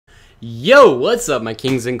Yo, what's up, my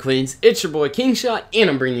kings and queens? It's your boy Kingshot, and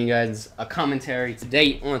I'm bringing you guys a commentary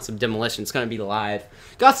today on some Demolition. It's gonna be live.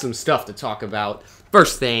 Got some stuff to talk about.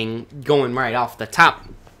 First thing, going right off the top,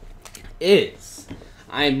 is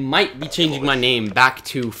I might be changing my name back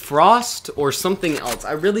to Frost or something else.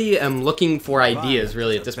 I really am looking for ideas,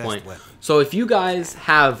 really, at this point. So if you guys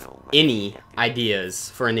have any ideas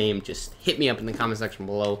for a name, just hit me up in the comment section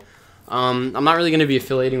below. I'm not really going to be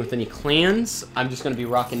affiliating with any clans. I'm just going to be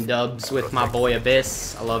rocking dubs with my boy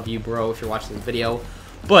Abyss. I love you, bro, if you're watching this video.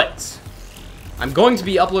 But I'm going to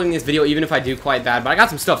be uploading this video even if I do quite bad, but I got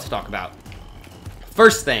some stuff to talk about.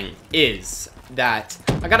 First thing is that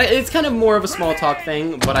it's kind of more of a small talk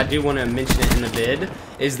thing, but I do want to mention it in the vid,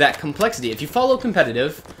 is that complexity. If you follow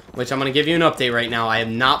competitive, which I'm going to give you an update right now, I have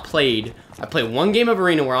not played. I played one game of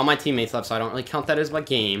Arena where all my teammates left, so I don't really count that as my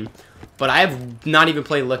game. But I have not even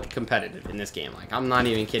played Look competitive in this game. Like, I'm not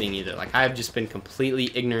even kidding either. Like, I have just been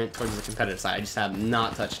completely ignorant towards the competitive side. I just have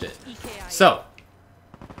not touched it. So,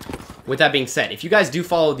 with that being said, if you guys do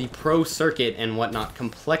follow the pro circuit and whatnot,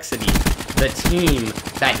 complexity, the team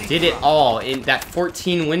that did it all in that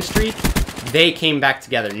 14 win streak, they came back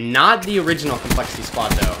together. Not the original complexity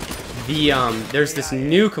squad, though. There's this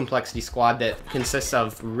new complexity squad that consists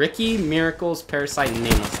of Ricky, Miracles, Parasite, and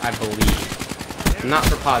Nameless, I believe. I'm not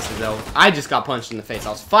for positive, though. I just got punched in the face.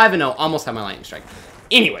 I was 5-0, almost had my lightning strike.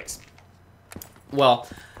 Anyways. Well,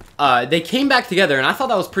 they came back together, and I thought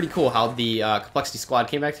that was pretty cool how the complexity squad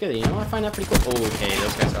came back together. You know, I find that pretty cool. Oh, okay,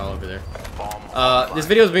 those guys are all over there. This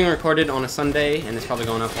video is being recorded on a Sunday, and it's probably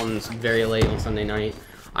going up on very late on Sunday night.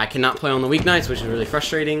 I cannot play on the weeknights, which is really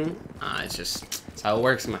frustrating. It's how it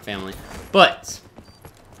works in my family. But,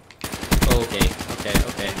 okay.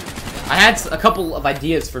 I had a couple of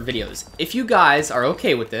ideas for videos. If you guys are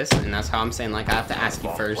okay with this, and that's how I'm saying, like, I have to ask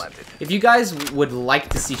you first. If you guys would like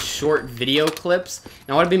to see short video clips,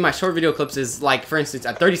 now what would be my short video clips is, like, for instance,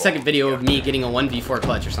 a 30-second video of me getting a 1v4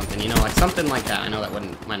 clutch or something, you know, like something like that. I know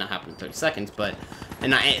that might not happen in 30 seconds, but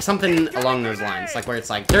something along those lines, like where it's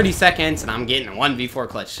like 30 seconds and I'm getting a 1v4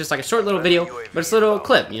 clutch. It's just like a short little video, but it's a little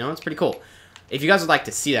clip, you know, it's pretty cool. If you guys would like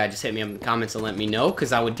to see that, just hit me up in the comments and let me know,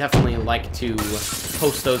 because I would definitely like to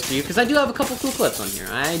post those for you, because I do have a couple cool clips on here.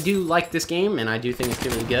 I do like this game, and I do think it's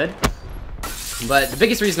really good. But the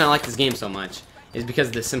biggest reason I like this game so much is because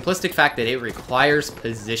of the simplistic fact that it requires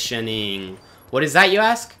positioning. What is that, you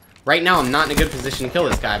ask? Right now, I'm not in a good position to kill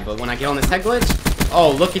this guy, but when I get on this head glitch,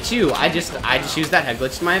 oh, look at you. I just use that head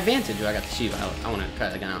glitch to my advantage. I got the shield. I want to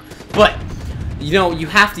cut that gun out. But you know, you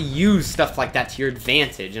have to use stuff like that to your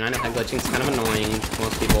advantage, and I know head glitching is kind of annoying to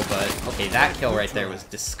most people, but okay, that kill right there was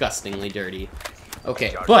disgustingly dirty.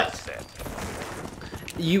 Okay, but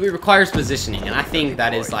it requires positioning, and I think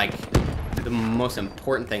that is like the most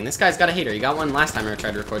important thing. This guy's got a hater. He got one last time I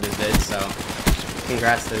tried to record this vid, so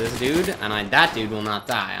congrats to this dude, and that dude will not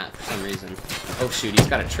die for some reason. Oh shoot, he's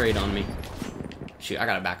got a trade on me. Shoot, I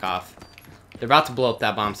gotta back off. They're about to blow up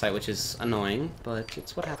that bomb site, which is annoying, but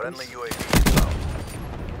it's what happens.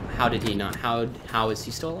 How did he not? How is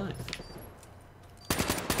he still alive?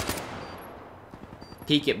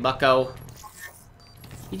 Peek it, bucko.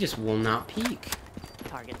 He just will not peek.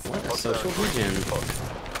 What a social vision.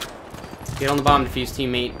 Get on the bomb defuse,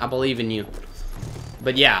 teammate. I believe in you.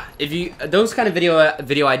 But yeah, those kind of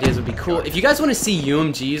video ideas would be cool. If you guys want to see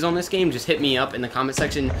UMGs on this game, just hit me up in the comment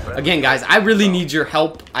section. Again, guys, I really need your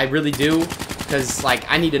help. I really do. Because, like,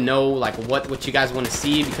 I need to know, like, what you guys want to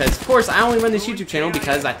see. Because, of course, I only run this YouTube channel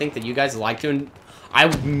because I think that you guys like to. And I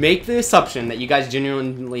make the assumption that you guys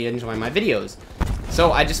genuinely enjoy my videos.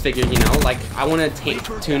 So I just figured, you know, like, I want to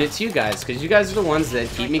tune it to you guys. Because you guys are the ones that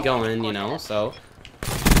keep me going, you know. So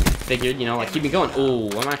figured, you know, like, keep me going. Oh,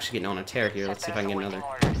 I'm actually getting on a tear here. Let's see if I can get another.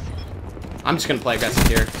 I'm just going to play aggressive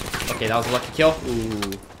here. Okay, that was a lucky kill.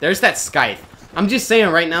 Ooh, there's that Scythe. I'm just saying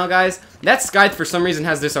right now, guys, that Scythe for some reason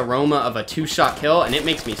has this aroma of a 2-shot kill, and it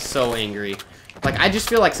makes me so angry. Like, I just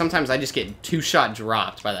feel like sometimes I just get 2-shot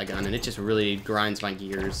dropped by that gun, and it just really grinds my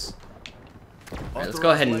gears. Alright, let's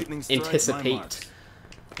go ahead and anticipate.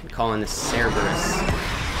 I'm calling this Cerberus.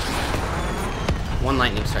 1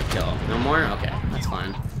 lightning strike kill. No more? Okay, that's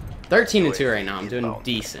fine. 13-2 right now. I'm doing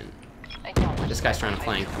decent. This guy's trying to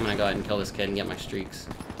flank. I'm gonna go ahead and kill this kid and get my streaks.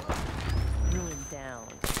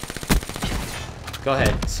 Go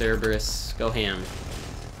ahead, Cerberus. Go ham.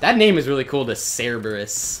 That name is really cool, the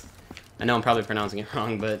Cerberus. I know I'm probably pronouncing it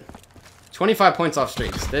wrong, but 25 points off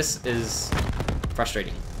streaks. This is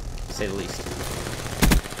frustrating, to say the least.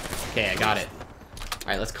 Okay, I got it.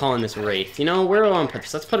 Alright, let's call in this Wraith. You know, where do I want to put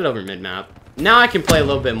this? Let's put it over mid-map. Now I can play a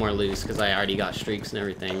little bit more loose, because I already got streaks and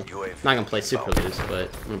everything. I'm not going to play super loose,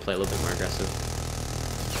 but I'm going to play a little bit more aggressive.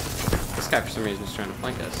 guy for some reason is trying to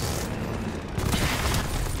flank us.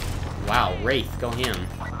 Wow, Wraith, go ham.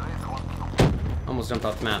 Almost jumped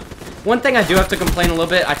off the map. One thing I do have to complain a little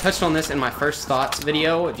bit, I touched on this in my first thoughts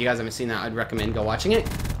video. If you guys haven't seen that, I'd recommend go watching it,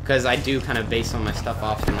 because I do kind of base some of my stuff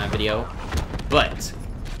off from that video. But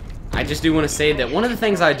I just do want to say that one of the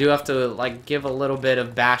things I do have to like give a little bit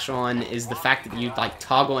of bash on is the fact that you like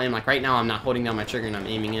toggle in. Like right now I'm not holding down my trigger and I'm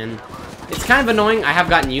aiming in. It's kind of annoying. I have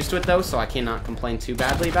gotten used to it though, so I cannot complain too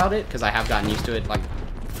badly about it, because I have gotten used to it. Like,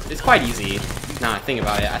 it's quite easy now I think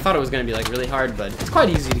about it. I thought it was going to be like really hard, but it's quite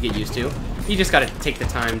easy to get used to. You just got to take the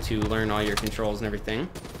time to learn all your controls and everything.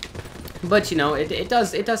 But you know, it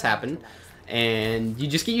does happen, and you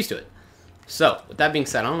just get used to it. So, with that being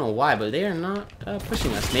said, I don't know why, but they are not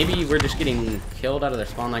pushing us. Maybe we're just getting killed out of their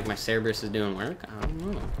spawn like my Cerberus is doing work. I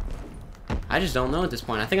don't know. I just don't know at this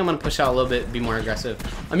point. I think I'm going to push out a little bit, be more aggressive.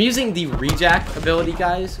 I'm using the Rejack ability,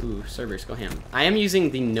 guys. Ooh, Cerberus, go ham. I am using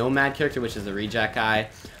the Nomad character, which is the Rejack guy.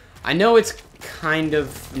 I know it's kind of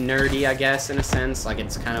nerdy, I guess, in a sense. Like,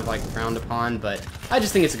 it's kind of, like, frowned upon, but I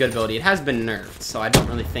just think it's a good ability. It has been nerfed, so I don't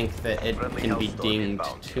really think that it can be dinged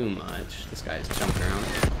too much. This guy's jumping around.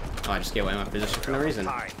 Oh, I just gave away my position for no reason.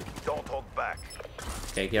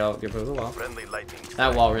 Okay, get over the wall.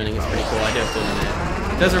 That wall running is pretty cool. I do have to admit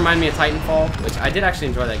it. It does remind me of Titanfall, which I did actually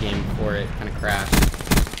enjoy that game before it kind of crashed.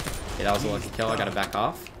 Okay, that was a lucky kill. I gotta back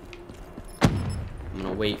off. I'm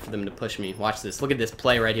gonna wait for them to push me. Watch this. Look at this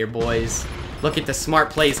play right here, boys. Look at the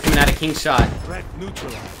smart plays coming out of King Shot.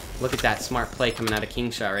 Look at that smart play coming out of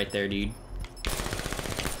King Shot right there, dude.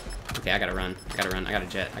 Okay, I gotta run. I gotta run. I got a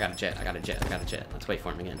jet. I got a jet. I got a jet. I got a jet. Let's wait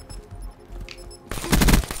for him again.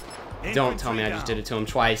 Don't tell me I just did it to him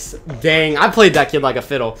twice. Dang, I played that kid like a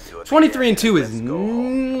fiddle. 23-2 is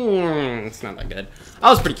it's not that good. I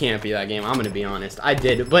was pretty campy that game, I'm gonna be honest. I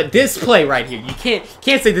did, but this play right here, you can't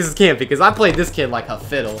say this is campy, because I played this kid like a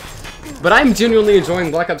fiddle. But I'm genuinely enjoying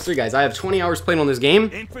Black Ops 3, guys. I have 20 hours played on this game,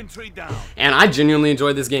 and I genuinely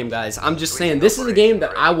enjoyed this game, guys. I'm just saying, this is a game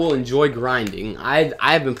that I will enjoy grinding. I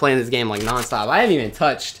have been playing this game like non-stop. I haven't even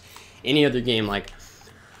touched any other game. Like,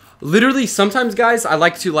 literally, sometimes, guys, I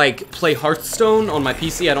like to like play Hearthstone on my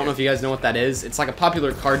PC. I don't know if you guys know what that is. It's like a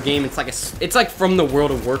popular card game. It's like from the World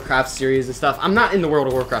of Warcraft series and stuff. I'm not in the World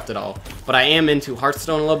of Warcraft at all, but I am into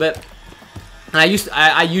Hearthstone a little bit. And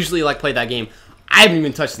I usually like play that game. I haven't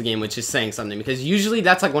even touched the game, which is saying something, because usually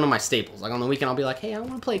that's like one of my staples. Like on the weekend, I'll be like, hey, I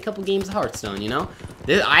want to play a couple games of Hearthstone, you know?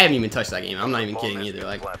 I haven't even touched that game. I'm not even kidding either.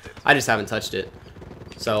 Like, I just haven't touched it.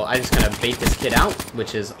 So I just kind of bait this kid out,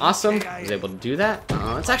 which is awesome. I was able to do that.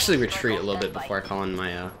 Let's actually retreat a little bit before I call in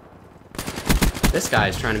my, This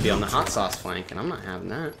guy's trying to be on the hot sauce flank, and I'm not having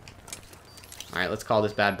that. Alright, let's call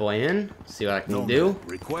this bad boy in. See what I can do.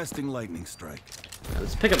 Requesting lightning strike. Right,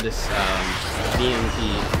 let's pick up this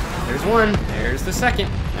BMP. There's one. There's the second.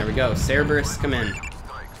 There we go. Cerberus, come in.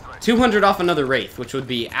 200 off another Wraith, which would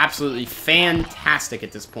be absolutely fantastic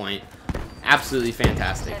at this point. Absolutely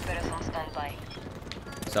fantastic.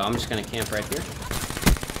 So I'm just gonna camp right here.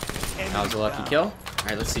 That was a lucky kill.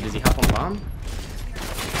 Alright, let's see, does he hop on the bomb?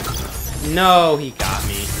 No, he got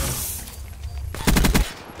me.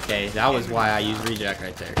 Okay, that was why I used reject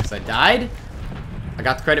right there, because I died. I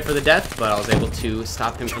got the credit for the death, but I was able to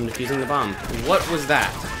stop him from defusing the bomb. What was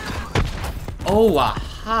that? Oh, a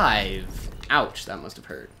hive. Ouch, that must have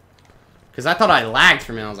hurt. Because I thought I lagged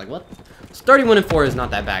for a minute. I was like, what? So 31-4 is not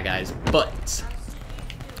that bad, guys, but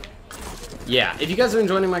yeah, if you guys are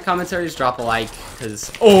enjoying my commentaries, drop a like,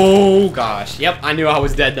 because, oh gosh, yep, I knew I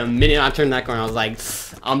was dead the minute I turned that corner. I was like,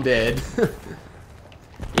 I'm dead.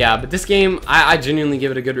 Yeah, but this game, I genuinely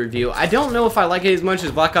give it a good review. I don't know if I like it as much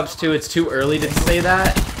as Black Ops 2. It's too early to say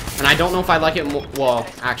that, and I don't know if I like it more. Well,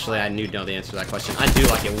 actually, I do know the answer to that question. I do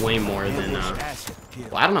like it way more than,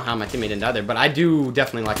 well, I don't know how my teammate didn't die there, but I do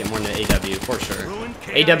definitely like it more than AW, for sure.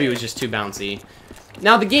 AW is just too bouncy.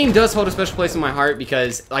 Now, the game does hold a special place in my heart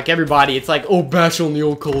because, like everybody, it's like, oh, bash on the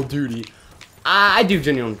old Call of Duty. I do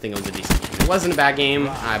genuinely think it was a decent game. It wasn't a bad game,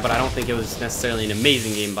 but I don't think it was necessarily an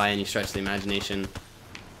amazing game by any stretch of the imagination.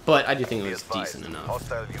 But I do think it was decent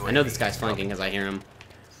enough. I know this guy's flanking because I hear him.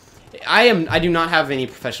 I do not have any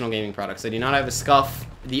professional gaming products. I do not have a Scuff.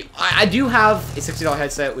 I do have a $60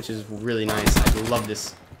 headset, which is really nice. I love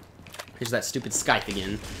this. Here's that stupid Skype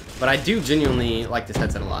again. But I do genuinely like this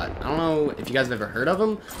headset a lot. I don't know if you guys have ever heard of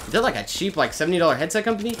them. They're like a cheap, like $70 headset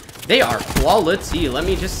company. They are quality, let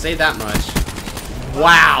me just say that much.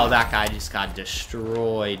 Wow, that guy just got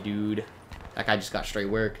destroyed, dude. That guy just got straight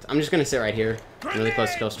worked. I'm just going to sit right here. I'm really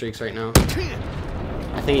close to kill streaks right now.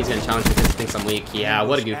 I think he's going to challenge me because he thinks I'm weak. Yeah,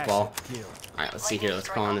 what a goofball. Alright, let's see here. Let's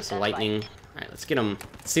call on this lightning. Alright, let's get him.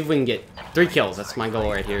 Let's see if we can get 3 kills. That's my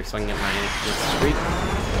goal right here, so I can get my next streak.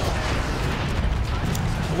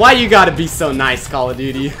 Why you gotta be so nice, Call of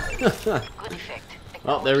Duty?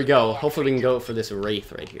 Well, there we go. Hopefully we can go for this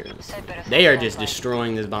Wraith right here. They are just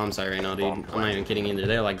destroying this bomb site right now, dude. I'm not even kidding either.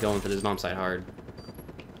 They're like going for this bomb site hard.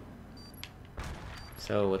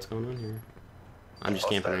 So, what's going on here? I'm just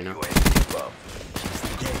camping right now.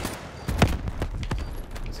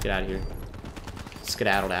 Let's get out of here.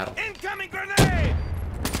 Skedaddle-daddle. Incoming grenade!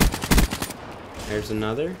 There's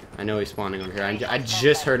another. I know he's spawning over here. I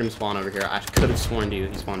just heard him spawn over here. I could have sworn to you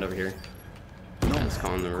he spawned over here. Let's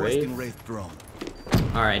call him the Wraith.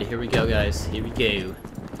 Alright, here we go, guys. Here we go.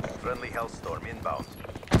 Friendly Hellstorm inbound.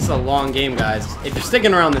 It's a long game, guys. If you're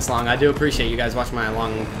sticking around this long, I do appreciate you guys watching my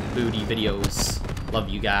long booty videos. Love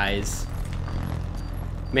you guys.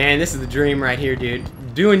 Man, this is the dream right here,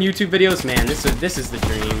 dude. Doing YouTube videos, man, this is the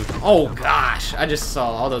dream. Oh gosh, I just saw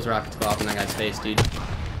all those rockets go off in that guy's face, dude.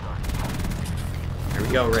 There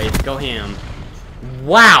we go, Wraith. Go ham.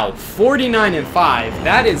 Wow, 49-5.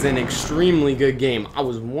 That is an extremely good game. I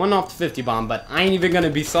was 1 off the 50 bomb, but I ain't even gonna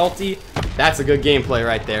be salty. That's a good gameplay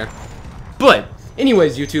right there. But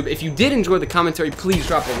anyways, YouTube, if you did enjoy the commentary, please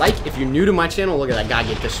drop a like. If you're new to my channel, look at that guy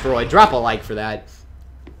get destroyed. Drop a like for that.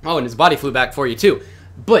 Oh, and his body flew back for you too.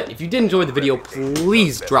 But if you did enjoy the video,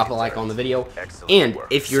 please drop a like on the video. And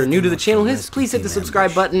if you're new to the channel, please hit the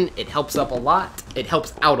subscribe button. It helps up a lot. It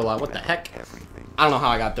helps out a lot. What the heck? I don't know how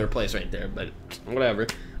I got third place right there, but whatever.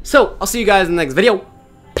 So, I'll see you guys in the next video.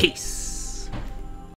 Peace.